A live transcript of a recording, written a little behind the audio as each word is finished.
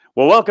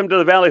Well, welcome to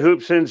the Valley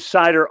Hoops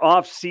Insider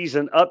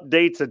off-season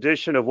updates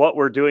edition of what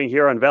we're doing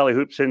here on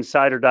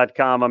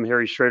valleyhoopsinsider.com. I'm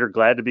Harry Schroeder.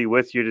 Glad to be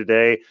with you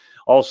today.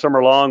 All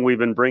summer long, we've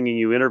been bringing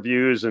you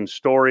interviews and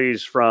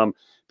stories from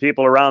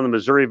people around the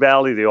Missouri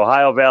Valley, the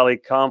Ohio Valley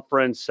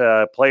Conference,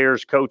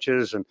 players,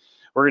 coaches, and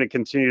we're going to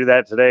continue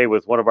that today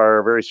with one of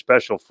our very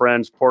special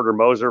friends, Porter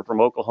Moser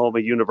from Oklahoma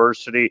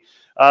University,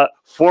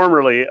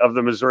 formerly of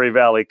the Missouri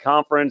Valley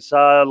Conference.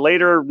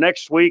 Later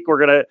next week,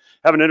 we're going to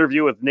have an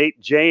interview with Nate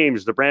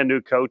James, the brand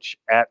new coach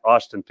at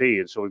Austin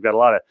Peay. And so we've got a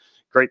lot of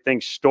great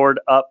things stored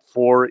up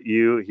for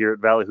you here at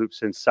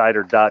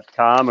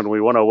valleyhoopsinsider.com. And we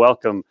want to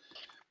welcome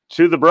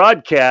to the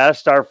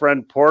broadcast our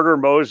friend Porter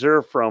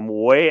Moser from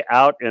way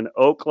out in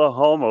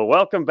Oklahoma.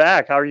 Welcome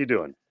back. How are you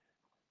doing?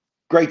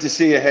 Great to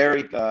see you,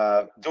 Harry.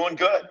 Doing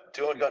good.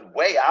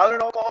 Way out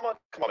in Oklahoma?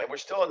 Come on, man. We're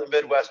still in the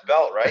Midwest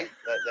belt, right?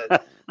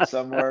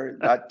 Somewhere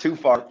not too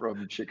far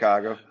from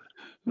Chicago.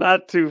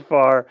 Not too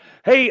far.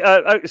 Hey,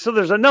 so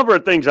there's a number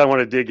of things I want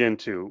to dig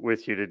into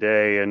with you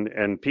today,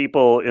 and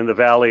people in the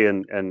Valley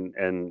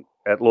and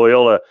at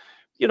Loyola,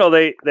 you know,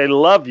 they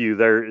love you.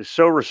 They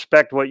so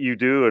respect what you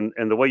do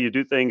and the way you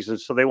do things, and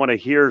so they want to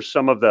hear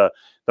some of the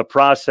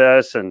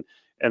process and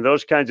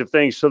those kinds of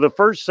things. So the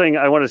first thing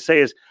I want to say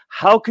is,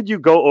 how could you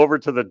go over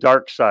to the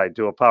dark side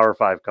to a Power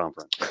 5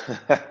 conference?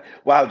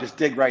 Wow, just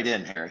dig right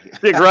in, Harry.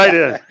 Dig right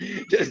in.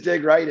 Just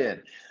dig right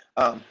in.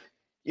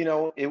 You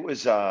know, it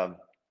was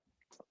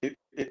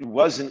it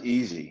wasn't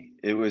easy.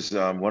 It was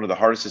one of the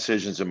hardest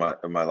decisions in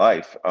my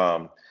life.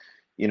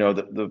 You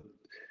know,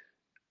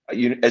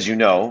 as you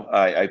know,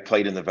 I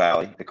played in the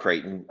Valley at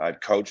Creighton.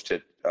 I've coached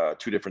at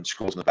two different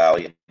schools in the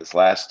Valley in this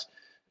last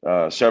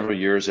several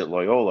years at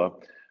Loyola.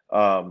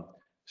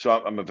 So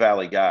I'm a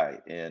Valley guy,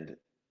 and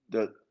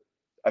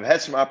I've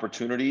had some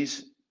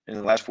opportunities in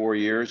the last 4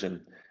 years. And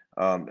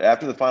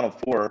after the Final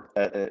Four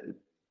in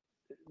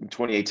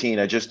 2018,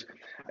 I just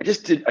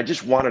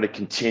wanted to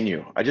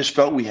continue. I just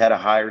felt we had a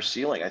higher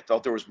ceiling. I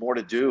felt there was more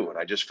to do, and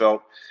I just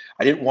felt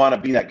I didn't want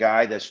to be that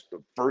guy that's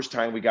the first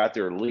time we got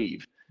there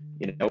leave.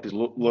 You know, because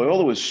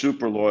Loyola was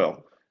super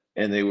loyal,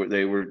 and they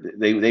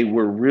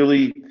were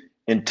really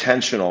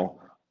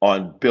intentional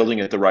on building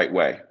it the right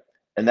way,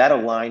 and that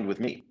aligned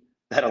with me.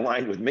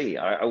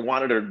 I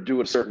wanted to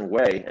do it a certain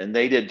way, and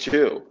they did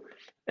too.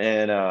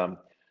 And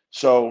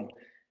so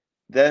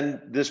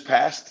then this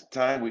past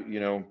time,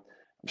 I'm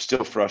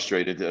still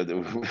frustrated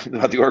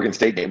about the Oregon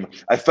State game.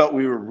 I felt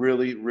we were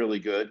really, really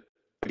good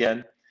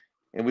again,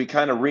 and we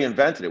kind of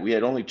reinvented it. We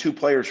had only two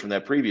players from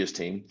that previous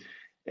team,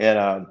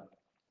 and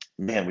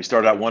man, we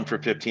started out 1 for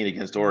 15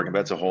 against Oregon.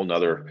 That's a whole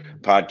nother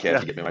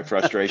podcast to get me my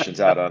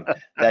frustrations out on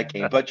that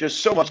game. But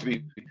just so much to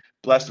be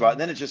blessed about.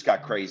 And then it just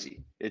got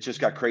crazy. It just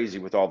got crazy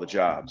with all the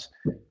jobs.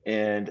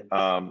 And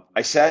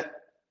I sat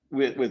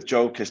with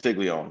Joe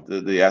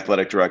Castiglione, the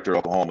athletic director of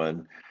Oklahoma,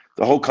 and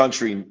the whole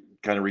country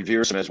kind of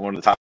reveres him as one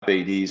of the top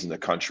ADs in the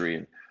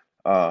country.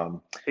 And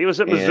he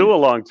was at Mizzou a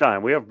long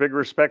time. We have big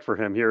respect for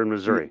him here in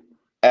Missouri.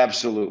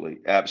 Absolutely.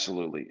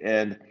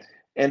 And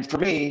for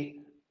me,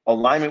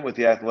 alignment with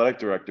the athletic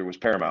director was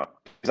paramount,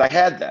 because I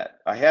had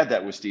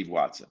that with Steve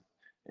Watson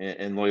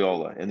and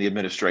Loyola and the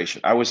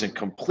administration. I was in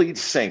complete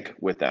sync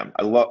with them.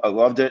 I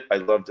loved it. I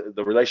loved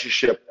the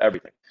relationship,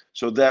 everything.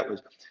 So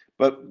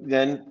but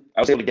then I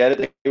was able to get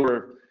it. They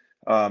were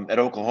at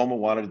Oklahoma,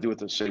 wanted to do it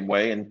the same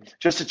way, and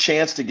just a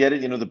chance to get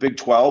it. You know, the Big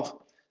 12,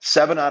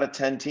 7 out of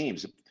 10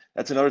 teams.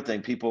 That's another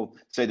thing. People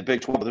say the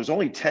Big 12, there's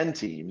only 10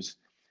 teams,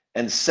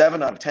 and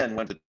 7 out of 10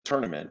 went to the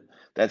tournament.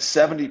 That's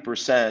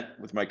 70%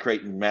 with my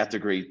Creighton math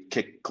degree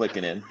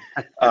clicking in.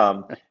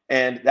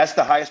 And that's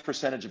the highest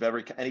percentage of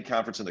any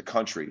conference in the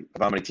country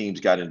of how many teams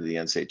got into the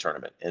NCAA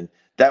tournament. And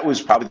that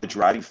was probably the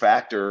driving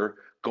factor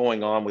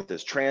going on with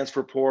this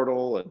transfer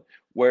portal and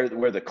where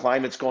the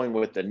climate's going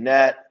with the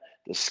net,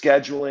 the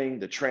scheduling,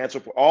 the transfer,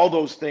 all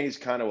those things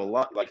kind of a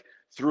lot like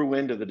threw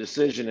into the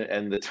decision,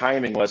 and the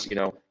timing was,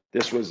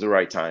 this was the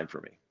right time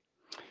for me.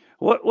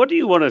 What do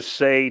you want to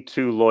say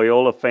to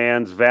Loyola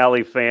fans,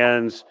 Valley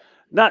fans?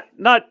 Not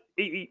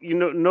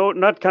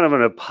kind of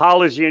an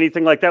apology,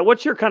 anything like that.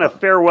 What's your kind of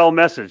farewell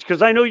message?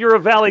 Because I know you're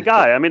a Valley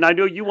guy. I mean, I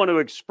know you want to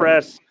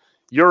express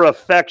your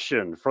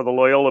affection for the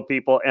Loyola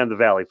people and the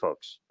Valley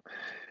folks.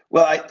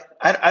 Well,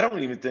 I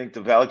don't even think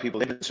the Valley people,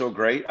 they've been so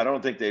great. I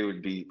don't think they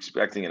would be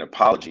expecting an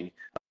apology.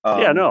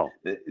 No.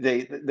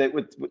 They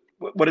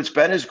what it's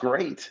been is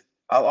great.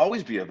 I'll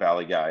always be a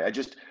Valley guy.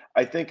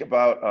 I think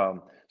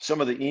about some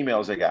of the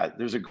emails I got.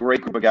 There's a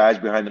great group of guys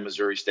behind the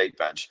Missouri State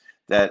bench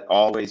that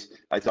always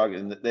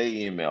they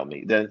email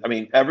me. Then,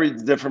 every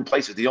different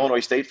places, the Illinois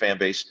State fan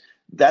base,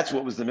 that's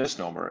what was the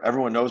misnomer.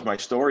 Everyone knows my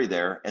story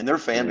there, and their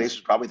fan base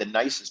was probably the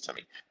nicest to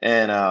me.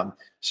 And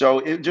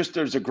so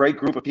there's a great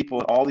group of people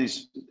in all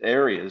these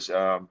areas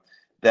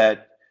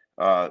that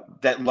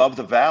love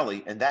the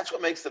Valley, and that's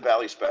what makes the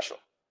Valley special.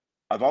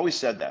 I've always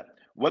said that.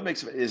 What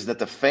makes it is that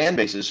the fan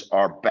bases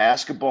are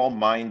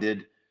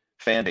basketball-minded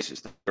fan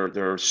bases.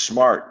 They're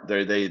smart.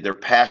 They're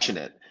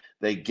passionate.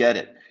 They get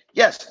it.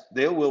 Yes,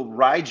 they will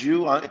ride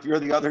you on if you're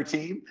the other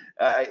team.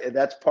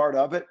 That's part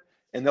of it,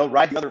 and they'll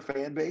ride the other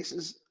fan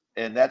bases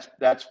and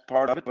that's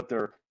part of it. But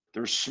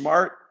they're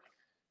smart,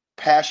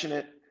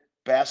 passionate,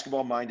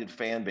 basketball-minded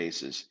fan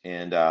bases,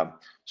 and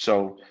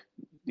so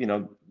you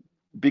know,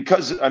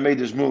 because I made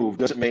this move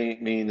doesn't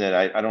mean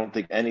that I don't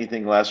think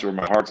anything less, or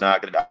my heart's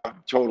not going to.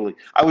 Totally.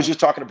 I was just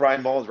talking to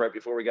Brian Mullins right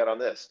before we got on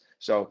this,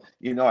 so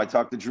I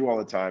talk to Drew all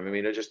the time. I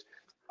mean, it just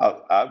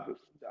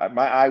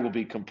my eye will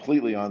be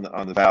completely on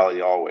the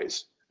Valley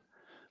always.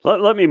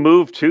 Let me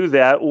move to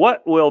that.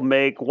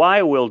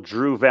 Why will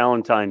Drew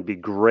Valentine be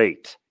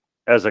great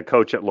as a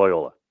coach at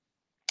Loyola?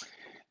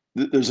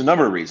 There's a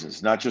number of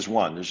reasons, not just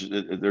one.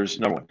 There's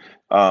number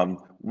one.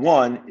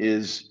 One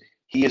is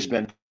he has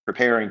been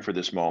preparing for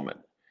this moment.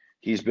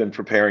 He's been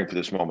preparing for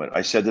this moment.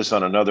 I said this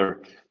on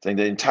another thing.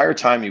 The entire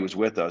time he was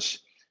with us,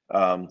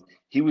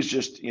 he was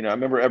just, I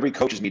remember every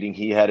coach's meeting,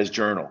 he had his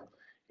journal,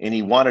 and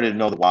he wanted to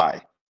know the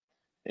why.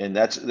 And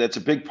that's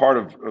a big part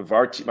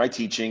of my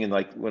teaching. And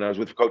like when I was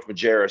with Coach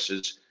Majerus,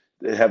 is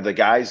to have the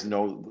guys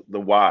know the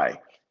why.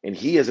 And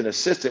he, as an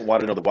assistant,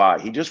 wanted to know the why.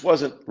 He just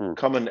wasn't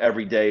coming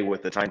every day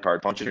with the time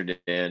card, punching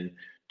it in,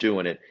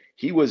 doing it.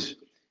 He was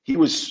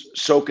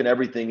soaking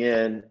everything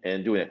in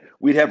and doing it.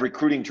 We'd have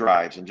recruiting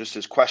drives and just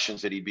his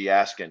questions that he'd be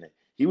asking.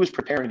 He was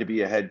preparing to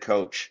be a head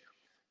coach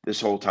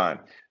this whole time.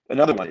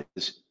 Another one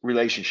is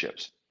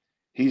relationships.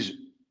 He's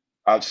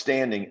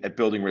outstanding at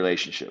building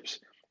relationships.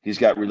 He's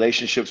got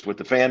relationships with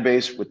the fan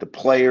base, with the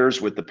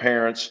players, with the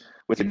parents,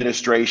 with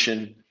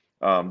administration.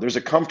 There's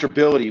a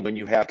comfortability when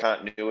you have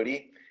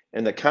continuity,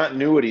 and the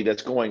continuity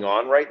that's going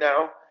on right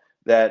now,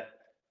 and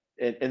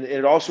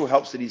it also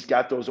helps that he's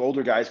got those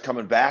older guys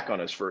coming back on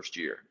his first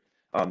year.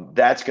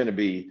 That's going to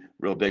be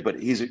real big, but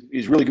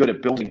he's really good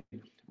at building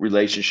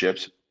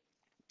relationships,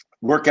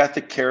 work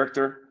ethic,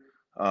 character.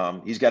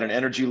 He's got an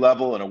energy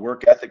level and a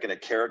work ethic and a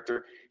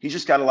character. He's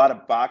just got a lot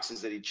of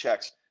boxes that he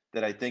checks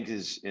that I think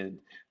is in.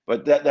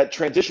 But that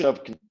transition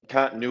of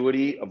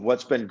continuity of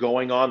what's been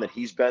going on, that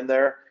he's been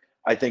there,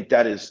 I think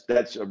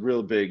that's a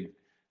real big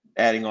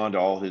adding on to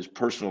all his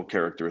personal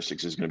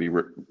characteristics is going to be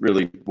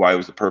really why it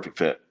was the perfect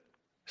fit.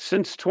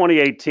 Since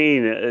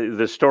 2018,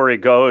 the story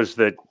goes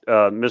that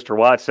Mr.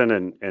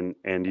 Watson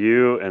and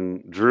you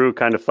and Drew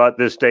kind of thought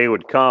this day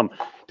would come.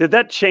 Did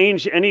that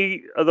change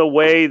any of the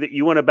way that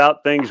you went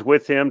about things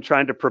with him,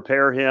 trying to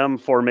prepare him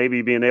for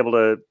maybe being able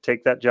to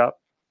take that job?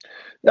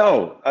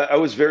 No, I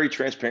was very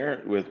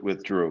transparent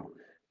with Drew,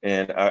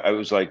 and I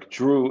was like,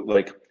 Drew,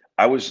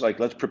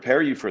 let's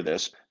prepare you for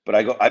this. But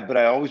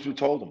I always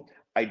told him,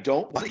 I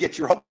don't want to get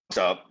your hopes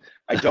up.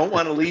 I don't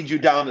want to lead you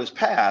down this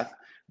path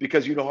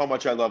because you know how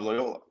much I love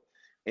Loyola.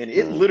 And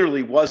it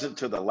literally wasn't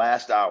to the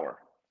last hour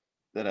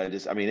that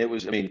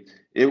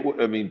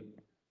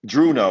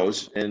Drew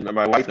knows, and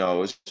my wife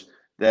knows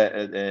that,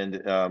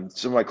 and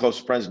some of my close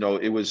friends know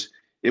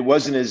it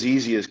wasn't as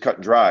easy as cut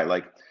and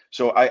dry.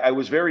 So I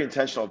was very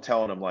intentional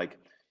telling him,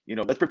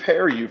 let's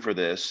prepare you for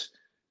this,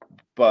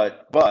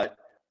 but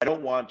I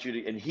don't want you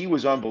to. And he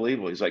was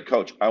unbelievable. He's like,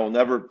 Coach, I will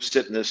never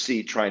sit in this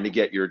seat trying to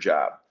get your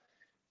job.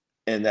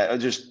 And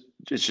it's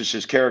just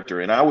his character.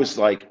 And I was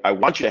like, I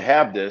want you to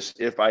have this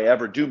if I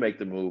ever do make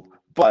the move,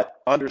 but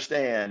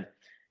understand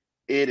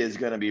it is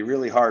going to be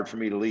really hard for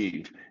me to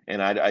leave.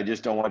 And I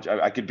just don't want you.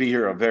 I could be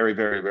here a very,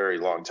 very, very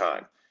long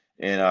time.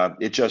 And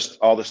it just,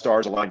 all the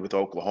stars aligned with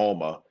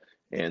Oklahoma.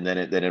 And then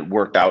it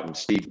worked out, and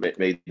Steve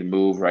made the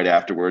move right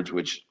afterwards,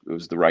 which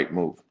was the right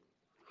move.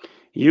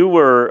 You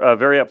were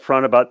very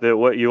upfront about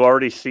what you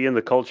already see in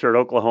the culture at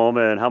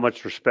Oklahoma and how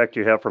much respect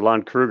you have for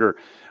Lon Kruger.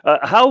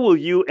 How will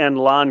you and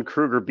Lon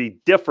Kruger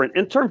be different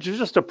in terms of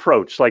just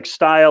approach, like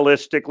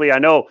stylistically? I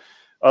know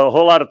a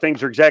whole lot of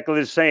things are exactly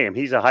the same.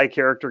 He's a high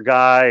character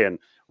guy and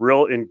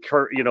real,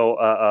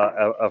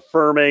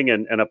 affirming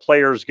and a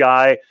player's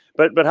guy.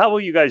 But how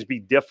will you guys be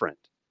different?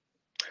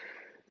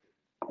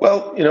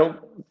 Well,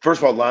 first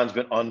of all, Lon's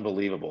been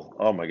unbelievable.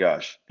 Oh my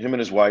gosh, him and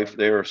his wife,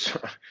 they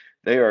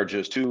are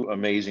just two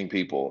amazing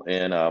people,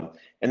 and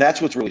that's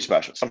what's really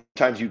special.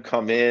 Sometimes you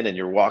come in and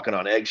you're walking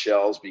on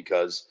eggshells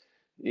because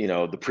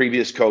the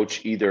previous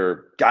coach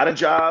either got a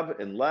job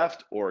and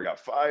left or got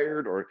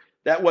fired, or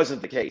that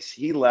wasn't the case.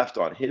 He left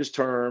on his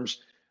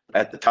terms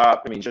at the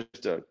top. I mean,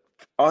 just an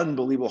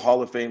unbelievable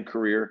Hall of Fame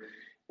career,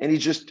 and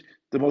he's just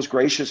the most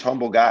gracious,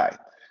 humble guy.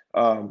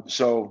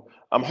 So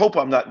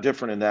I'm not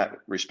different in that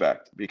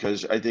respect,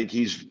 because I think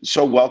he's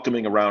so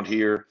welcoming around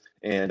here.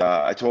 And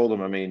I told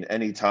him,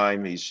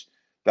 anytime he's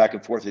back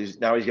and forth, he's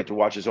got to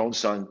watch his own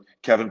son,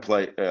 Kevin,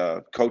 play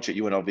coach at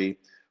UNLV.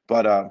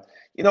 But,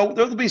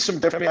 there'll be some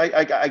different.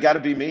 I got to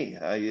be me.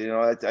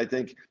 I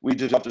think we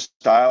developed a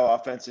style,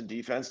 offense and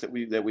defense that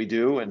we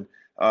do. And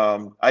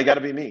I got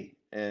to be me.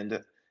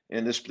 And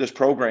this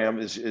program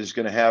is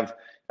going to have,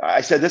 I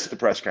said this at the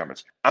press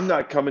conference, I'm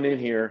not coming in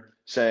here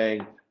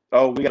saying,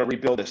 oh, we got to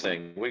rebuild this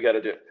thing. We got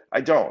to do it. I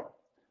don't.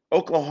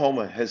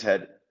 Oklahoma has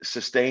had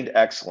sustained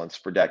excellence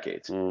for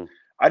decades.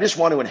 I just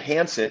want to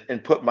enhance it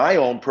and put my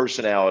own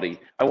personality.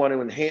 I want to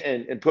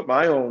enhance and put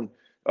my own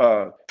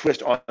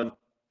twist on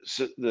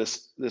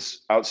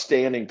this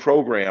outstanding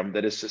program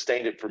that has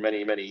sustained it for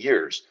many, many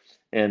years.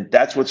 And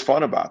that's what's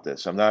fun about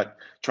this. I'm not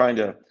trying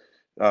to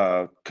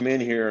come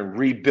in here and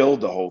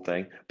rebuild the whole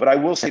thing. But I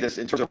will say this,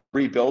 in terms of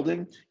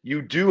rebuilding,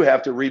 you do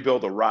have to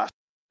rebuild the roster.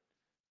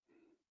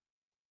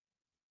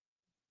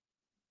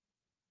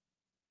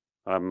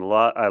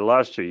 I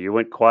lost you. You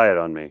went quiet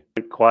on me.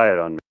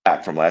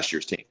 Back from last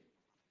year's team.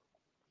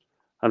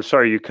 I'm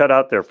sorry, you cut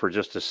out there for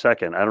just a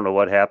second. I don't know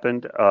what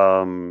happened.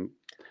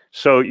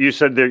 So you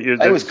said that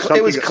it was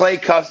Clay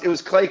Custer. It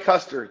was Clay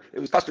Custer. It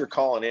was Custer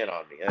calling in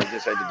on me. I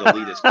just had to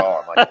delete his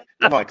call. I'm like,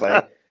 come on,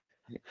 Clay.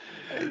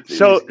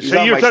 So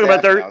you're talking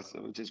about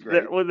which is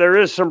great. There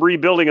is some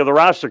rebuilding of the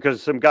roster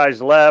because some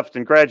guys left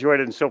and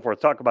graduated and so forth.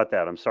 Talk about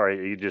that. I'm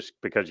sorry,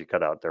 because you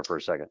cut out there for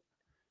a second.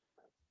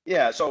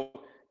 Yeah, so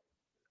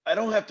I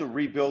don't have to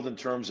rebuild in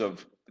terms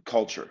of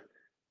culture.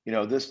 You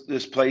know,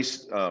 this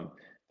place,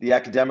 the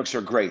academics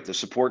are great. The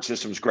support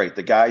system is great.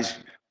 The guys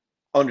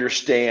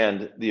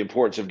understand the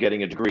importance of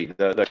getting a degree.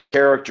 The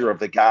character of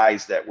the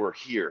guys that were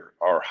here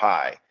are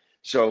high.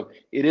 So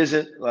it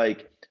isn't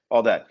like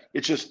all that.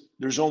 It's just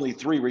there's only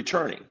 3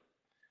 returning.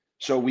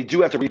 So we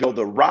do have to rebuild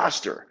the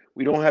roster.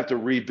 We don't have to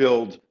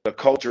rebuild the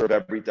culture of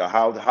everything,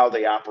 how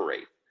they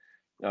operate.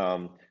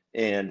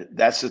 And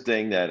that's the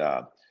thing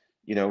that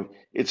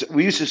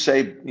we used to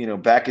say,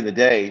 back in the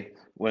day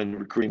when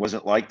recruiting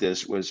wasn't like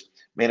this, was,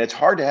 man, it's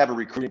hard to have a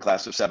recruiting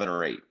class of 7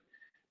 or 8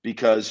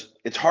 because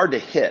it's hard to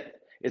hit.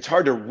 It's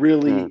hard to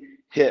really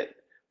hit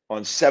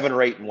on 7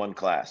 or 8 in one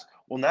class.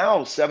 Well,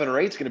 now 7 or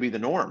 8 is going to be the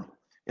norm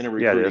in a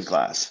recruiting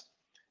class.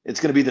 It's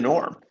going to be the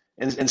norm.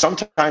 And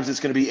sometimes it's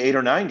going to be 8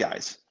 or 9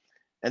 guys.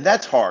 And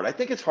that's hard. I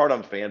think it's hard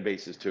on fan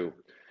bases too.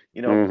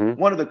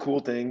 One of the cool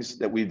things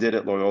that we did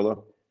at Loyola,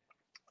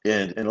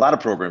 and a lot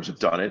of programs have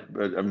done it,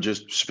 but I'm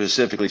just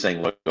specifically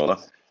saying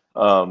Loyola,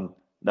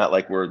 not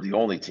like we're the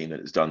only team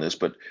that has done this,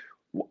 but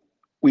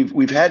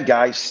we've had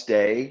guys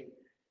stay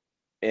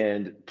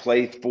and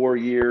play 4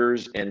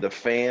 years, and the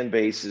fan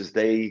bases,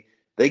 they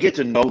get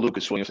to know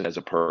Lucas Williamson as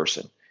a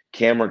person,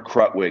 Cameron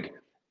Krutwig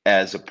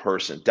as a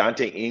person,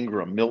 Dante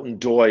Ingram, Milton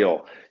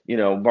Doyle,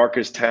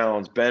 Marcus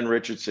Towns, Ben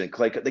Richardson,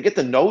 Clay. They get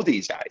to know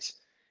these guys,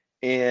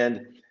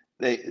 and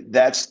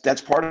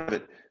that's part of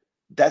it.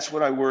 That's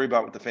what I worry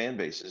about with the fan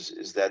bases,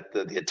 is that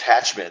the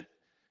attachment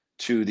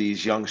to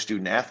these young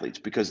student athletes,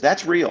 because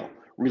that's real.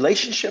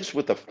 Relationships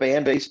with the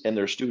fan base and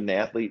their student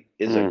athlete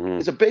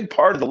is a big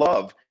part of the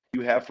love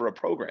you have for a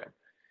program.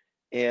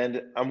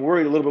 And I'm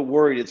a little bit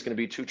worried it's going to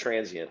be too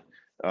transient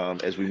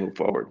as we move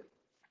forward.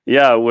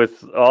 Yeah,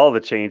 with all the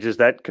changes,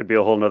 that could be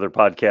a whole nother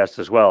podcast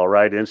as well,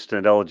 right?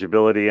 Instant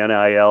eligibility,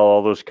 NIL,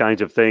 all those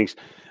kinds of things.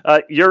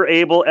 You're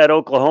able at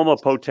Oklahoma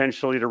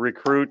potentially to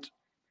recruit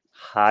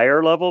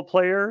higher level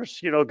players,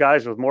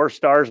 guys with more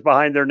stars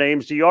behind their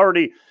names. Do you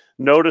already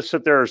notice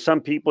that there are some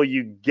people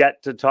you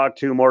get to talk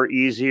to more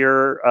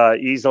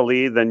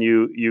easily than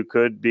you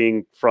could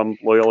being from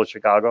Loyola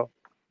Chicago?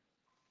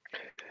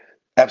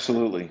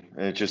 Absolutely.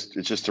 It's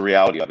just the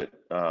reality of it.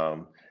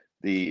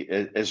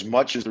 As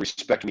much as the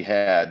respect we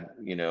had,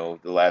 the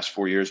last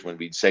 4 years when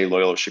we'd say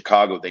Loyola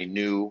Chicago, they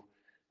knew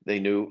what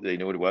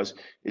it was.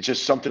 It's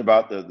just something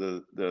about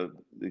the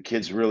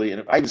kids really,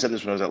 and I even said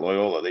this when I was at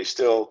Loyola, they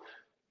still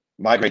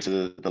migrate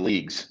to the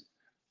leagues,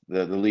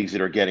 the leagues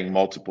that are getting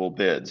multiple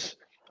bids.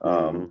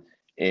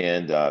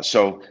 And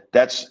so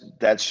that's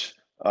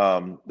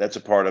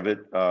a part of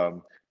it.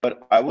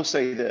 But I will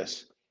say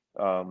this,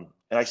 and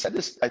I said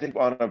this, I think,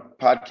 on a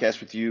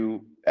podcast with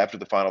you after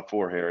the Final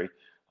Four, Harry,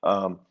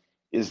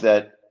 is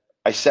that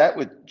I sat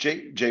with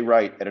Jay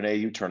Wright at an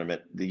AAU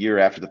tournament the year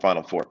after the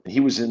Final Four. And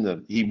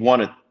he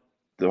won it,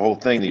 the whole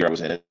thing the year I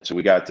was in it. So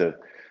we got to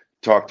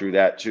talk through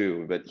that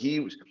too. But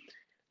he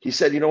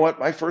said, you know what,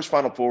 my first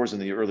Final Four was in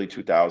the early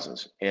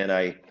 2000s.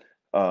 And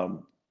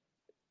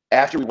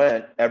after we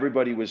went,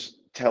 everybody was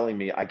telling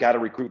me, I got to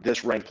recruit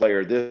this ranked player.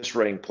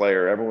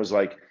 Everyone was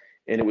like,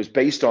 and it was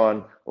based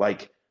on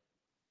like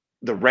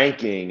the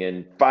ranking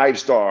and 5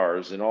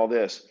 stars and all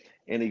this.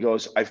 And he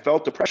goes, I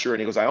felt the pressure. And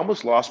he goes, I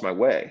almost lost my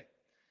way.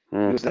 He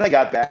goes, then I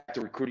got back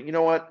to recruiting. You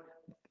know what?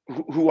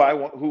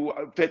 Who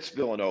fits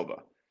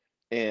Villanova?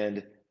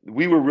 And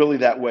we were really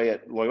that way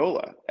at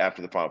Loyola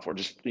after the Final Four.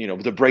 Just,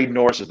 the Braden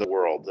Norris of the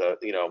world,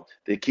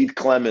 the Keith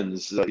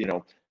Clemens,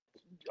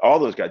 all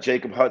those guys,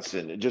 Jacob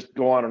Hudson, and just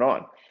go on and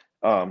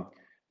on.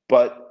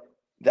 But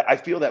I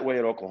feel that way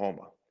at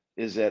Oklahoma,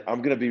 is that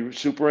I'm going to be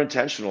super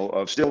intentional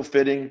of still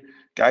fitting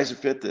guys that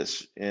fit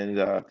this.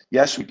 And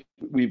yes,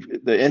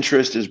 the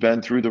interest has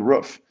been through the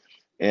roof,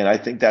 and I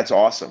think that's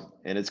awesome,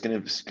 and it's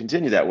going to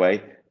continue that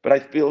way. But I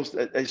feel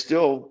that I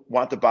still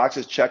want the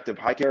boxes checked of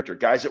high character,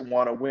 guys that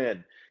want to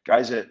win,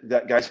 guys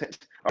that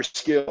are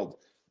skilled,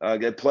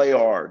 that play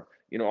hard,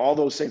 all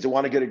those things, that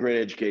want to get a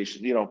great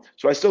education,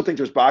 So I still think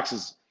there's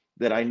boxes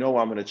that I know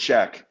I'm going to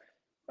check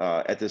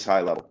at this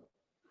high level.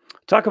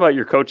 Talk about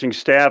your coaching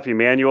staff.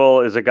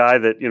 Emmanuel is a guy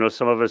that,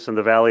 some of us in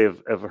the Valley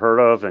have heard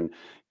of, and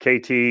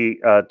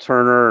KT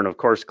Turner, and of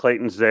course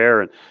Clayton's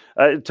there.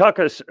 And talk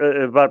us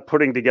about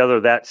putting together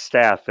that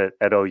staff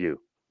at OU.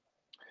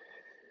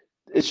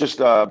 It's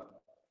just, I've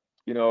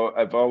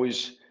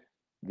always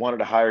wanted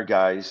to hire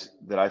guys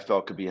that I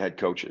felt could be head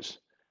coaches.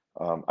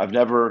 I've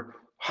never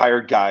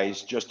hired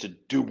guys just to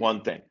do one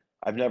thing.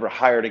 I've never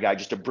hired a guy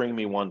just to bring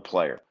me one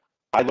player.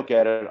 I look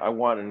at it, I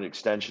want an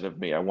extension of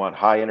me. I want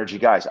high energy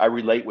guys. I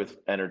relate with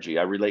energy.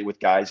 I relate with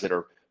guys that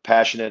are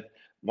passionate,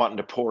 wanting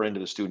to pour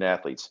into the student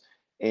athletes.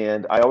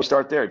 And I always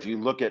start there. If you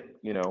look at,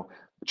 the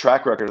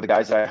track record of the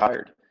guys that I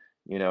hired,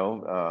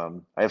 I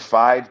have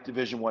 5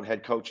 Division I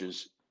head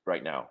coaches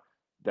right now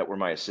that were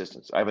my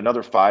assistants. I have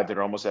another 5 that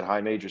are almost at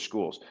high major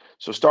schools.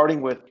 So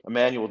starting with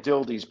Emmanuel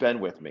Dildy's been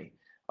with me.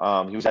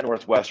 He was at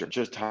Northwestern,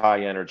 just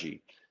high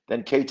energy.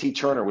 Then KT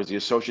Turner was the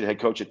associate head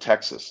coach at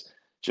Texas,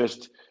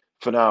 just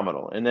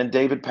phenomenal. And then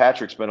David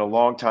Patrick's been a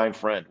longtime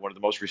friend, one of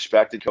the most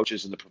respected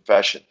coaches in the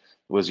profession,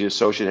 was the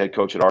associate head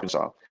coach at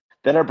Arkansas.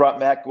 Then I brought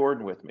Matt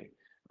Gordon with me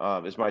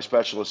as my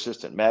special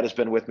assistant. Matt has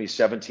been with me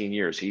 17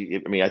 years.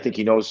 I think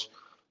he knows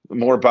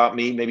more about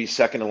me, maybe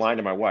second in line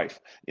to my wife.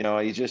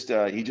 He just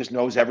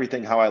knows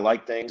everything, how I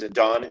like things and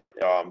done,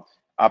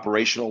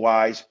 operational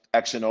wise,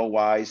 X and O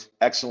wise,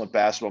 excellent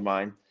basketball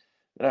mind.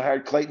 And I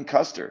hired Clayton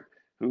Custer,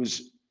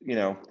 who's,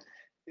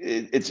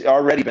 it's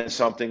already been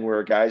something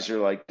where guys are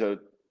like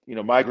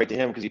migrate to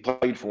him because he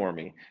played for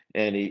me,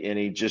 and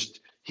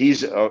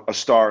he's a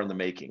star in the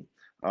making.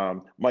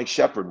 Mike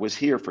Shepard was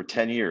here for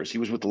 10 years. He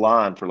was with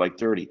Lon for like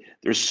 30.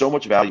 There's so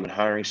much value in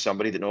hiring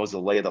somebody that knows the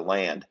lay of the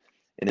land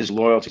and his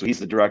loyalty. So he's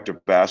the director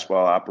of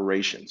basketball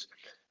operations.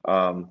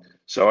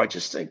 So I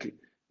just think,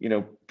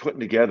 putting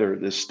together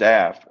this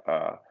staff,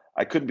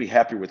 I couldn't be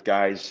happier with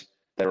guys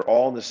that are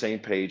all on the same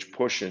page,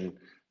 pushing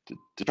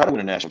to try to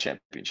win a national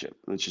championship.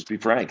 Let's just be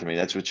frank. I mean,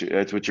 that's what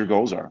your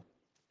goals are.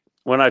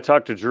 When I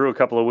talked to Drew a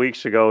couple of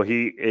weeks ago,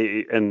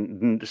 he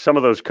and some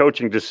of those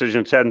coaching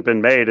decisions hadn't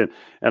been made, and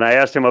I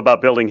asked him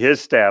about building his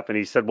staff, and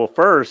he said, "Well,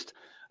 first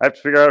I have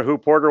to figure out who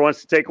Porter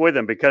wants to take with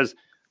him because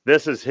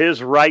this is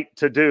his right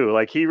to do."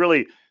 Like, he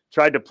really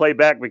tried to play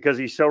back because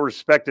he so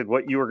respected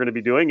what you were going to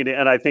be doing,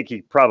 and I think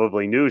he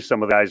probably knew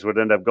some of the guys would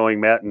end up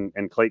going. Matt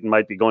and Clayton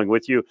might be going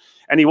with you,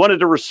 and he wanted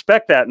to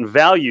respect that and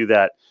value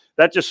that.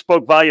 That just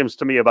spoke volumes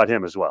to me about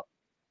him as well.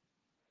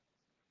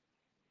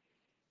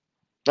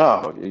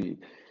 Oh.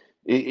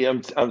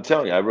 I'm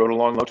telling you, I wrote a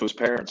long note to his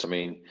parents. I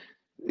mean,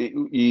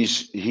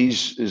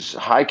 he's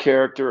high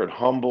character and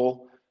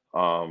humble,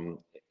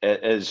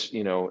 as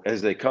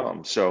they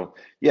come. So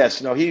yes,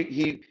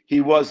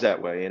 he was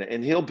that way,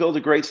 and he'll build a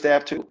great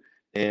staff too,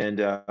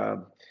 and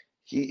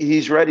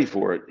he's ready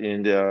for it.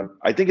 And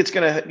I think it's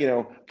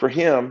gonna, for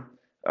him,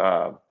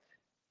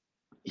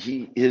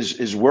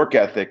 his work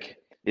ethic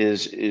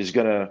is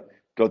gonna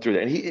go through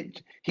that,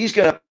 and he's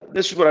gonna.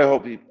 This is what I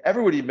hope.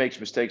 Everybody makes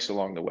mistakes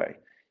along the way.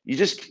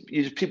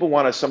 People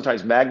want to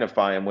sometimes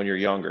magnify them when you're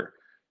younger.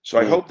 So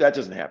I hope that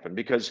doesn't happen,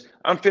 because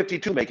I'm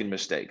 52 making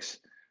mistakes.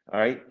 All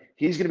right.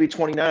 He's going to be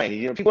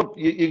 29. People,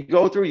 you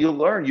go through, you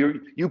learn,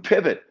 you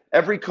pivot.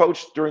 Every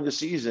coach during the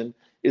season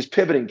is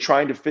pivoting,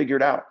 trying to figure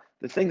it out.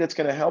 The thing that's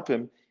going to help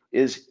him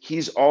is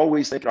he's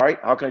always thinking, all right,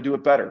 how can I do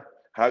it better?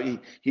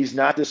 He's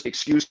not this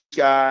excuse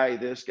guy,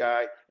 this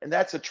guy. And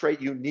that's a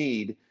trait you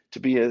need to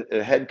be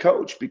a head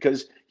coach,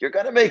 because you're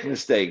going to make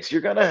mistakes.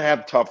 You're going to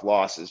have tough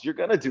losses. You're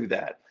going to do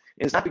that.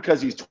 And it's not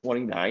because he's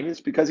 29.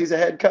 It's because he's a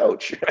head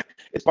coach.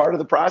 It's part of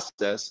the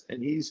process.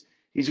 And he's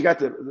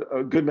got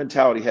a good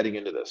mentality heading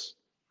into this.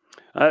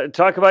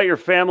 Talk about your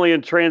family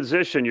in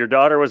transition. Your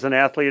daughter was an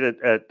athlete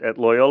at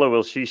Loyola.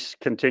 Will she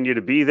continue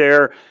to be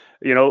there?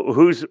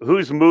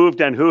 Who's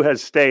moved and who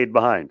has stayed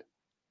behind?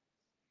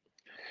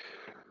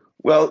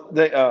 Well,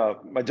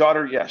 my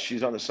daughter,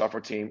 she's on the suffer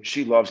team.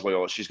 She loves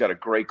Loyola. She's got a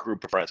great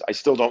group of friends. I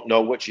still don't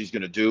know what she's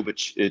going to do, but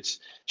she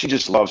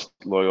just loves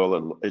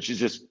Loyola. And she's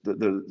just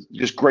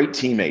just great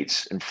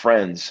teammates and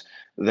friends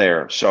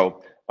there.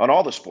 So on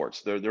all the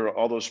sports,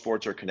 all those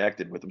sports are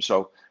connected with them.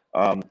 So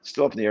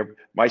still up in the air.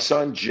 My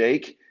son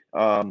Jake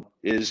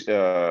is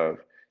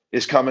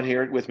coming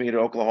here with me to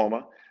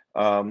Oklahoma.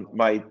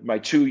 My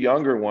 2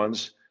 younger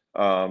ones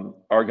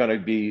are going to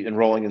be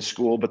enrolling in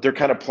school, but they're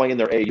kind of playing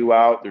their AU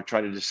out. They're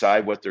trying to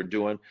decide what they're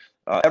doing.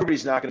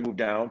 Everybody's not going to move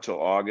down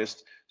till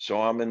August. So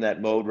I'm in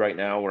that mode right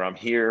now where I'm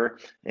here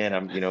and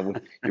I'm,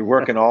 you're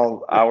working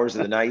all hours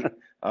of the night.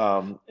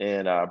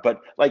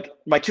 But like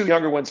my 2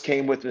 younger ones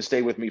came with me to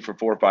stay with me for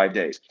 4 or 5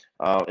 days.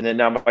 And then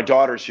now my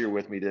daughter's here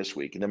with me this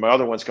week, and then my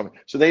other one's coming.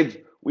 So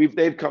they've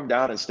come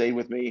down and stayed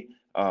with me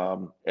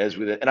and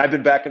I've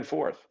been back and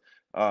forth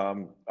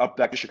up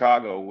back to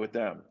Chicago with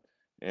them.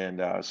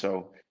 And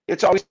so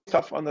it's always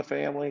tough on the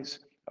families.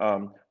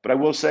 But I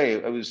will say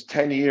it was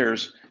 10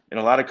 years, and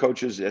a lot of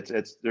coaches,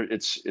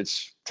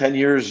 it's 10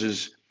 years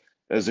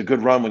is a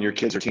good run when your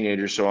kids are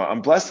teenagers. So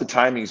I'm blessed the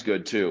timing's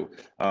good too.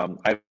 I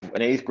have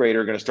an 8th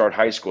grader going to start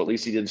high school. At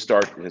least he didn't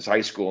start his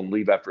high school and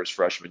leave after his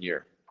freshman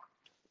year.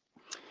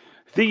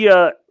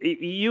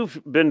 You've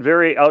been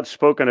very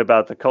outspoken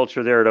about the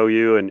culture there at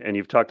OU, and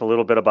you've talked a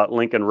little bit about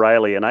Lincoln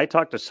Riley. And I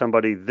talked to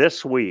somebody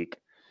this week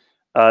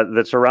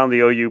that's around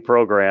the OU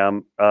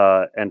program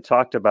and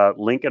talked about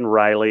Lincoln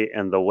Riley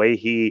and the way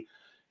he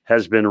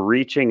has been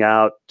reaching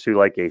out to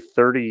like a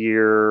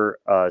 30-year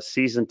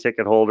season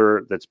ticket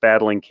holder that's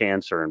battling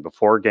cancer, and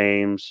before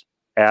games,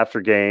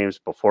 after games,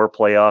 before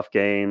playoff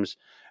games,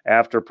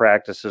 after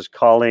practices,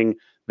 calling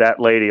that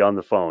lady on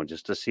the phone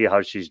just to see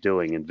how she's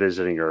doing and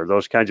visiting her,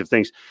 those kinds of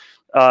things.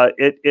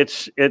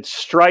 It's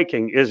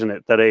striking, isn't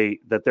it,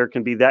 that there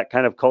can be that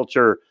kind of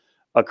culture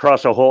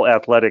across a whole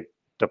athletic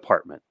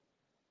department.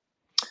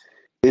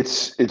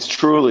 It's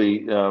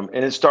truly, and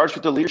it starts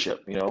with the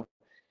leadership.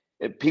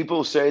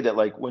 People say that,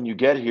 like, when you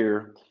get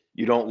here,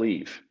 you don't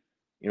leave.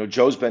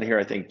 Joe's been here,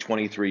 I think,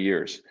 23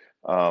 years.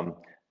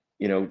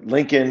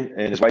 Lincoln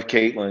and his wife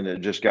Caitlin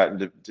have just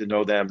gotten to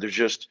know them. They're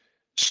just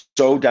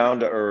so down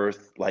to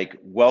earth, like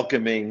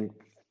welcoming,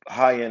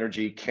 high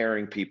energy,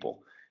 caring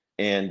people.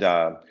 And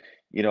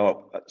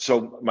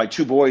so my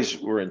two boys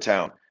were in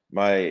town,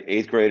 my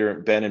 8th grader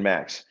Ben and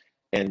Max,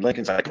 and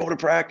Lincoln's like, come over to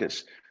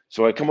practice.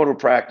 So I come over to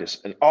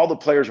practice, and all the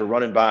players are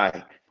running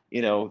by,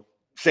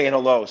 saying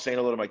hello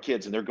to my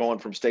kids, and they're going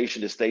from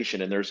station to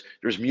station, and there's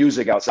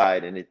music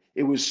outside, and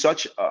it was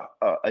such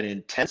an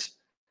intense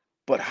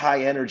but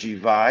high energy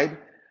vibe.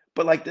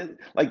 But like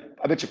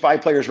I bet you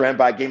 5 players ran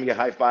by, gave me a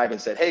high five, and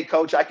said, "Hey,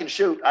 coach, I can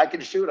shoot. I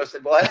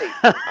said, "Well, hey,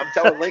 I'm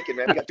telling Lincoln,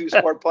 man, we got 2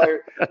 sport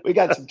players. We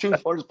got some 2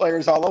 sports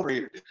players all over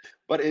here."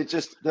 But it's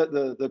just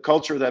the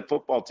culture of that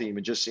football team,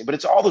 and just but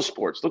it's all the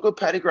sports. Look what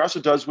Patty Grasso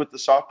does with the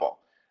softball.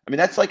 I mean,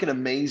 that's like an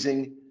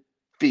amazing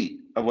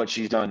feat of what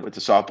she's done with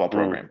the softball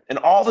program. And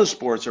all the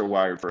sports are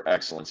wired for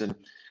excellence. And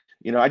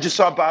I just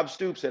saw Bob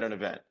Stoops at an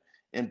event,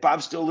 and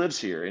Bob still lives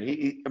here, and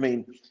he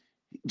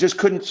just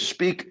couldn't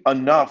speak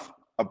enough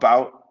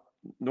about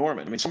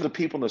Norman. I mean, some of the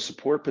people in the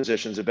support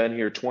positions have been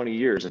here 20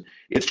 years, and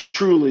it's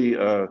truly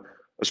a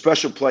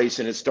special place,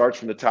 and it starts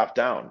from the top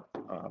down.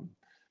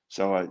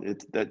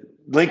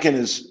 Lincoln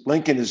is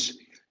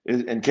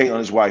and Caitlin,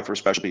 his wife, are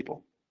special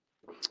people.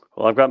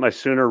 Well, I've got my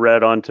Sooner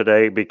red on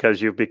today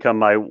because you've become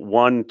my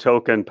one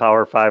token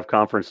Power 5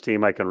 conference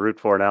team I can root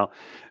for now.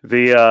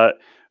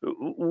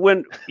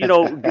 When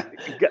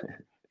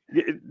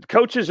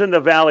coaches in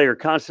the Valley are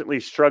constantly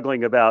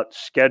struggling about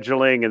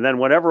scheduling, and then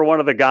whenever one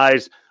of the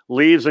guys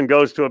leaves and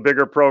goes to a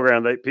bigger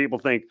program, people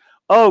think,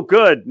 "Oh,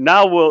 good,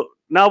 now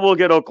we'll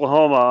get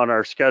Oklahoma on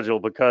our schedule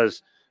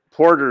because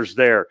Porter's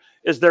there."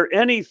 Is there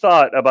any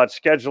thought about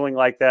scheduling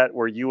like that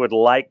where you would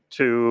like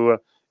to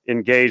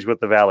engage with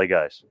the Valley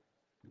guys?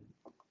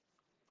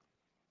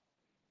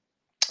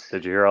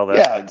 Did you hear all that?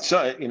 Yeah,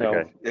 so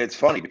okay. It's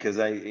funny because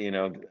I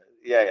did.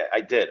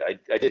 I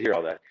did hear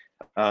all that.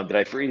 Did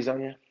I freeze on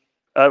you?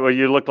 Well,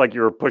 you looked like you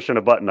were pushing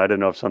a button. I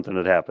didn't know if something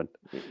had happened.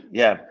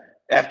 Yeah.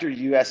 After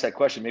you asked that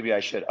question, maybe I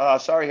should.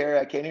 Sorry, Harry,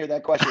 I can't hear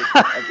that question.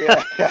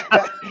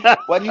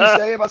 What do you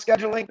say about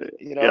scheduling?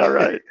 Yeah,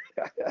 right.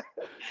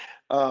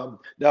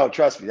 No,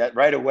 trust me. That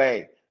right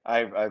away,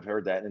 I've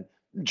heard that, and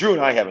Drew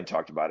and I haven't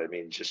talked about it. I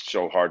mean, it's just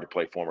so hard to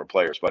play former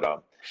players,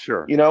 but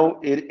sure.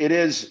 It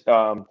is.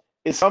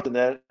 It's something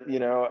that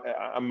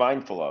I'm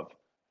mindful of.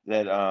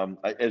 That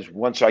as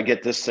once I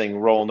get this thing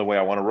rolling the way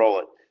I want to roll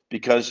it,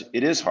 because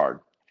it is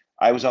hard.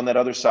 I was on that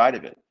other side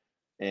of it,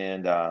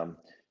 and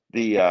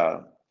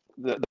the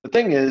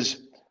thing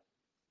is,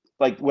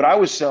 like what I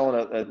was selling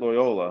at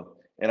Loyola,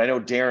 and I know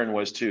Darren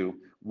was too.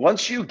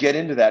 Once you get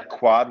into that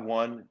quad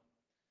one,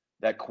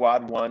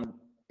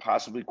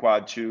 possibly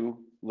quad 2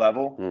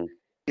 level,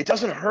 it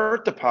doesn't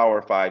hurt the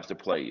Power 5s to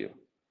play you.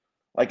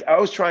 Like I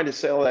was trying to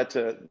sell that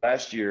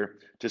last year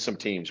to some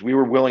teams. We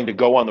were willing to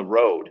go on the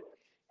road,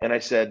 and I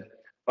said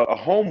a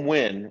home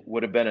win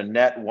would have been a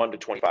net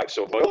 1-25.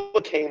 So if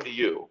Loyola came to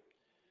you,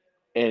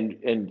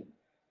 and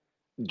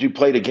you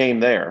played a game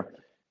there,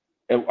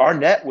 and our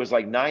net was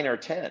like 9 or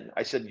 10.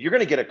 I said, you're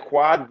going to get a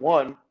quad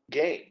 1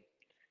 game.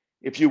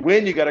 If you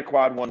win, you got a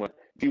quad 1 win.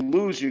 If you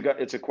lose,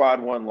 it's a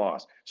quad 1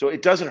 loss. So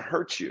it doesn't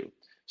hurt you.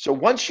 So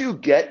once you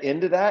get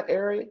into that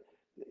area,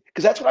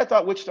 because that's what I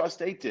thought Wichita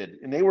State did,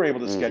 and they were able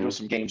to schedule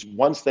some games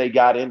once they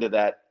got into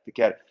that.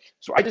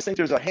 So I just think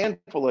there's a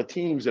handful of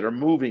teams that are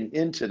moving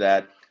into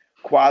that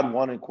quad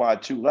 1 and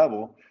quad 2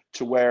 level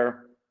to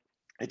where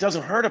it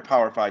doesn't hurt a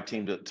Power 5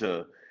 team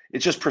to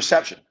it's just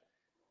perception.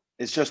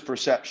 It's just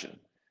perception.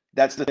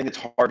 That's the thing that's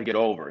hard to get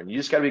over. And you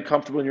just got to be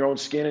comfortable in your own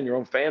skin and your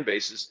own fan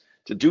bases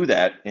to do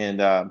that. And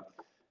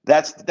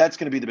that's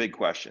going to be the big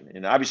question.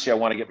 And obviously I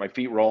want to get my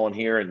feet rolling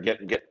here and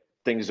get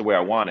things the way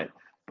I want it.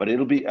 But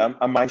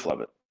I'm mindful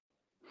of it.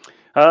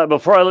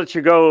 Before I let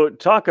you go,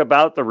 talk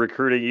about the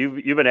recruiting.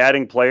 You've been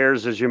adding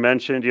players, as you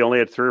mentioned. You only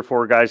had 3 or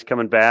 4 guys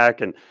coming back,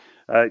 and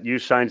you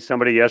signed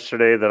somebody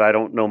yesterday that I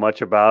don't know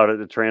much about,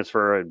 the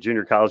transfer, a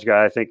junior college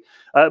guy, I think.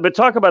 But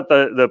talk about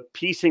the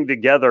piecing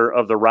together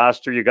of the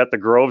roster. You got the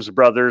Groves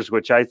brothers,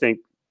 which I think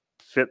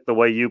fit the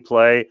way you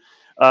play.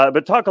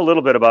 But talk a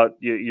little bit about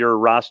your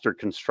roster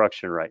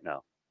construction right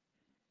now.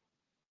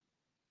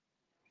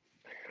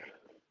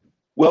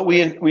 Well,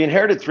 we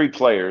inherited 3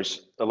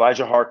 players.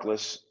 Elijah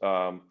Harkless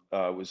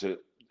was a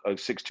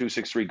 6'2",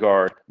 6'3"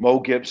 guard. Mo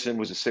Gibson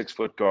was a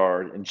 6-foot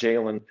guard, and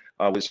Jalen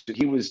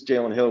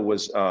Hill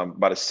was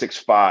about a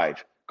 6'5"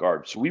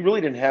 guard. So we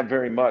really didn't have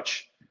very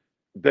much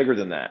bigger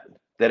than that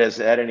has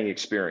had any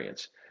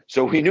experience.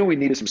 So we knew we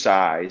needed some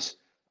size,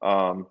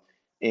 and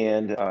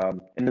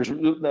there's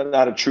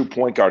not a true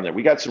point guard in there.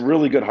 We got some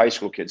really good high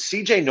school kids.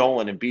 CJ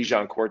Nolan and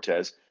Bijan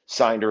Cortez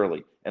signed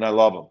early, and I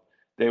love them.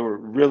 They were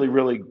really,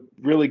 really,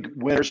 really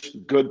winners,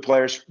 good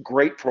players,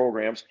 great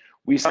programs.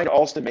 We signed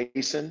Alston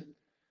Mason,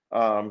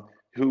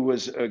 who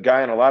was a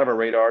guy on a lot of our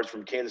radars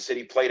from Kansas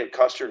City, played at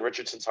Custer and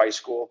Richardson's high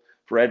school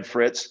for Ed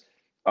Fritz.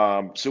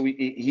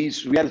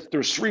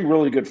 There's 3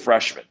 really good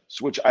freshmen,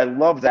 which I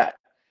love that.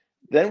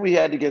 Then we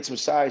had to get some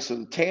size.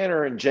 So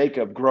Tanner and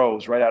Jacob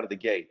grows right out of the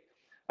gate.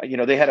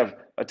 They had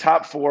a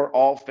top 4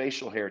 all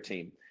facial hair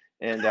team.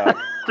 And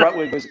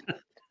Krutwig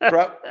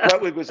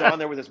was on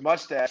there with his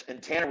mustache,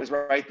 and Tanner was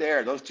right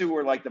there. Those two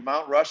were like the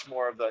Mount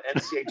Rushmore of the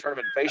NCAA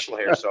tournament facial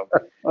hair. So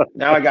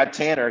now I got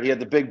Tanner. He had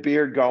the big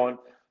beard going.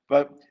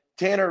 But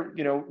Tanner,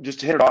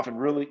 just hit it off, and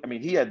really,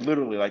 he had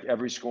literally like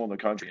every school in the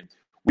country. And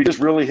we just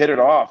really hit it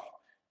off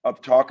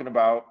of talking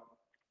about,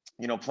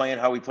 playing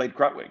how we played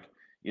Krutwig.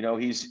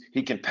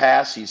 He can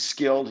pass, he's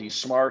skilled, he's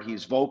smart,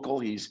 he's vocal,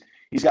 he's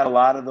got a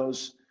lot of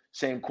those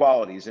same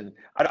qualities. And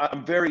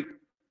I'm very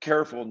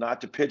careful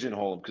not to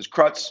pigeonhole him because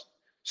Krut's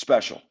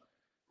special.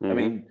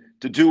 Mm-hmm.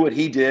 To do what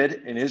he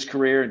did in his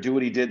career and do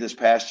what he did this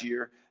past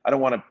year, I don't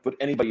want to put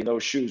anybody in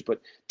those shoes, but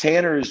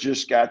Tanner has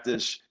just got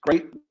this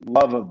great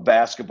love of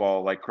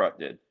basketball like Krut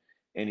did.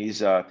 And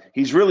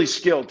he's really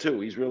skilled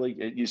too.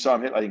 You saw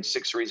him hit, I think,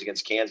 6 threes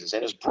against Kansas.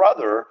 And his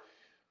brother,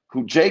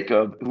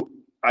 Jacob, who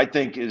I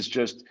think is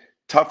just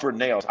tougher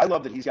nails. I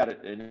love that he's got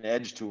an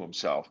edge to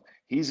himself.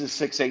 He's a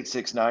 6'8",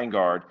 6'9"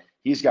 guard.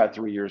 He's got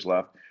 3 years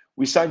left.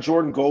 We signed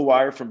Jordan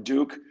Goldwire from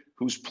Duke,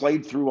 who's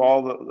played through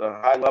all the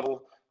high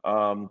level.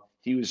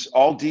 He was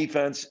all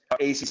defense,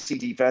 ACC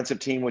defensive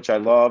team, which I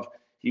love.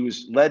 He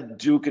led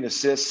Duke in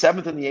assists,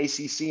 7th in the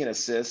ACC in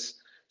assists.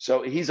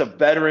 So he's a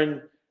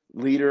veteran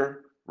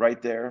leader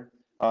right there.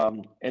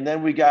 And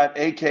then we got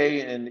AK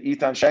and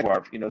Ethan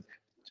Shagwar.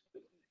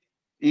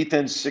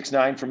 Ethan's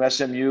 6'9" from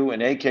SMU,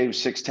 and AK was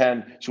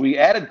 6'10". So we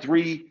added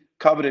 3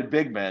 coveted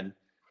big men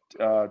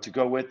to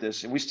go with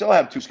this, and we still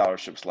have 2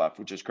 scholarships left,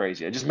 which is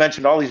crazy. I just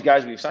mentioned all these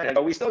guys we've signed.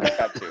 We still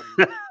got 2.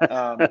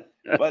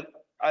 But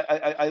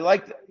I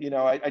like,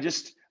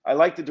 I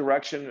like the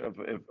direction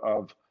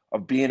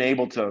of being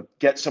able to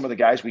get some of the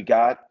guys we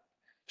got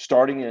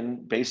starting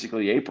in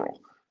basically April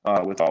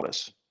with all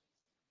this.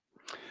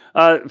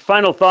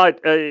 Final thought: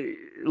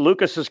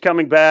 Lucas is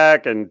coming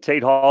back, and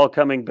Tate Hall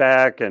coming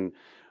back, and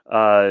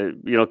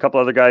a couple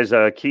other guys.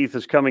 Keith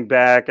is coming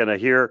back, and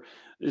here.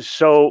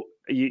 So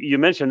you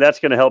mentioned that's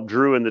going to help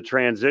Drew in the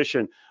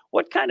transition.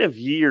 What kind of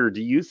year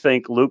do you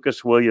think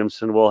Lucas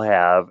Williamson will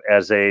have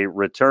as a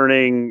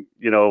returning,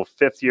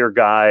 5th-year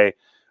guy,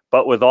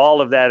 but with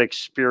all of that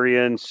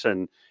experience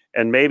and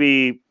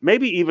maybe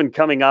even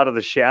coming out of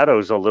the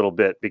shadows a little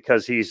bit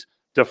because he's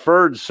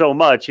deferred so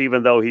much,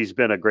 even though he's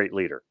been a great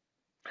leader?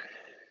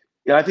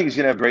 Yeah, I think he's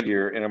going to have a great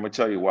year, and I'm going to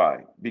tell you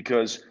why.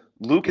 Because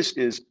Lucas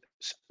is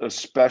a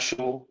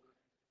special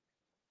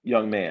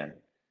young man,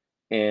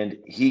 and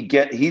he's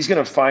going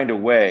to find a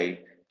way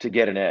to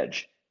get an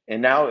edge.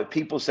 And now if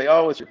people say,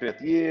 oh, it's your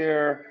 5th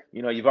year,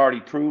 you've already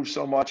proved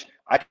so much,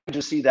 I can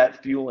just see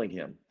that fueling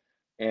him.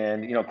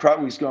 And,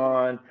 Krutwig's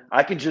gone.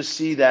 I can just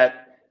see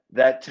that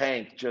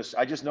tank.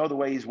 I just know the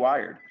way he's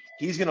wired.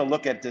 He's going to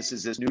look at this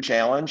as this new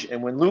challenge.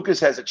 And when Lucas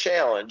has a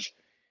challenge,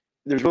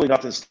 there's really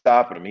nothing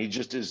stopping him. He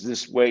just is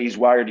this way he's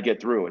wired to get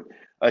through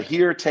it.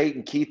 Here, Tate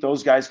and Keith,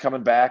 those guys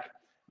coming back.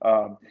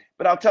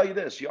 But I'll tell you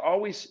this, you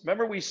always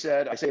remember I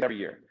say it every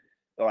year,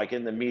 like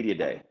in the media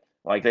day,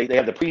 like they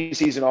have the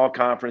preseason all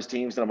conference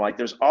teams. And I'm like,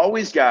 there's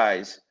always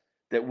guys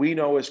that we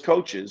know as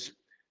coaches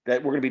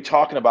that we're going to be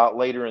talking about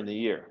later in the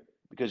year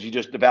because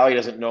the Valley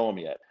doesn't know them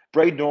yet.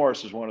 Braden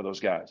Norris is one of those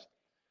guys.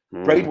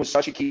 Braden was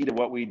such a key to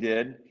what we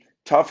did.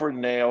 Tougher than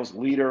nails,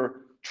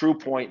 leader, true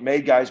point,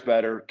 made guys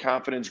better.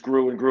 Confidence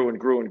grew and grew and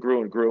grew and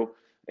grew and grew.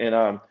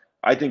 And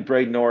I think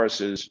Braden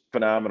Norris is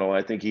phenomenal.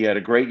 I think he had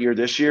a great year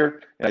this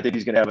year, and I think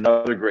he's going to have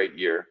another great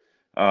year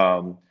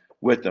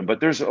with them. But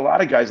there's a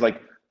lot of guys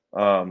like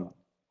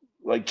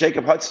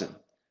Jacob Hudson.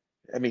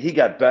 He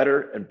got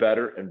better and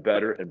better and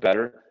better and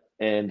better.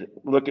 And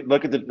look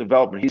at the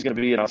development. He's going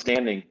to be an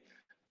outstanding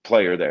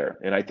player there.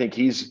 And I think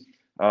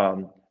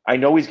I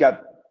know he's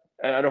got.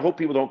 And I hope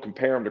people don't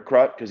compare him to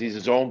Krut because he's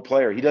his own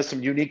player. He does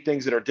some unique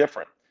things that are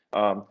different.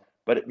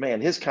 But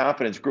man, his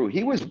confidence grew.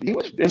 He was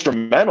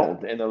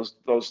instrumental in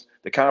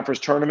the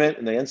conference tournament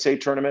and the NCAA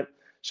tournament.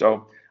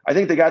 So I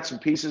think they got some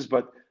pieces,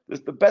 but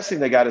the best thing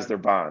they got is their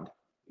bond.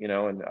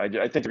 And I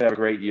think they're gonna have a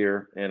great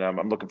year, and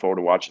I'm looking forward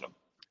to watching them.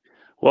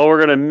 Well,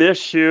 we're going to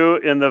miss you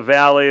in the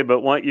Valley,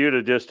 but want you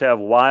to just have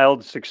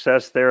wild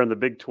success there in the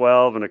Big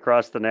 12 and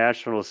across the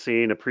national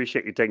scene.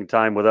 Appreciate you taking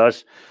time with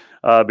us.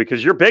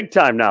 Because you're big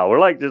time now.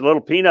 We're like the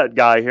little peanut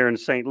guy here in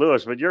St.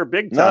 Louis, but you're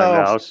big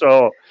time now.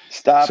 So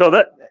stop.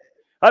 So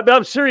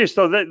I'm serious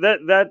though.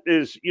 That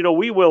is,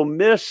 we will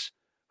miss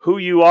who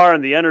you are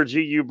and the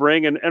energy you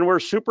bring, and we're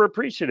super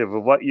appreciative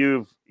of what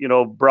you've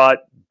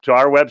brought to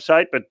our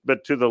website,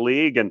 but to the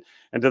league and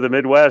to the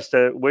Midwest.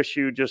 Wish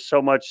you just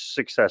so much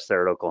success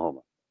there at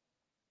Oklahoma.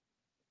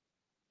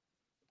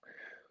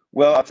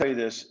 Well, I'll tell you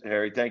this,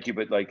 Harry. Thank you,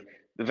 but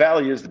the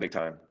Valley is the big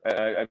time.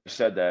 I've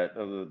said that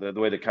the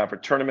way the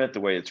conference tournament, the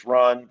way it's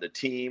run, the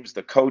teams,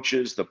 the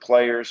coaches, the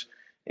players,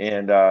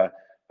 and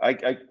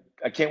I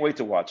can't wait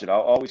to watch it.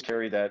 I'll always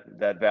carry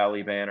that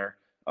Valley banner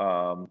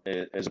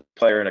as a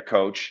player and a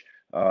coach,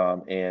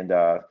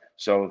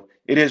 so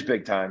it is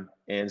big time,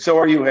 and so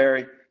are you,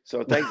 Harry.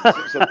 So thanks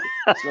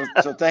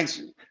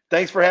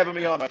for having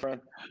me on, my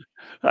friend.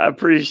 I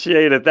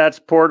appreciate it. That's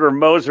Porter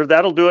Moser.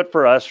 That'll do it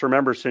for us.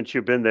 Remember, since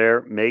you've been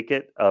there, make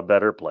it a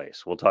better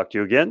place. We'll talk to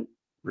you again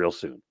real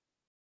soon.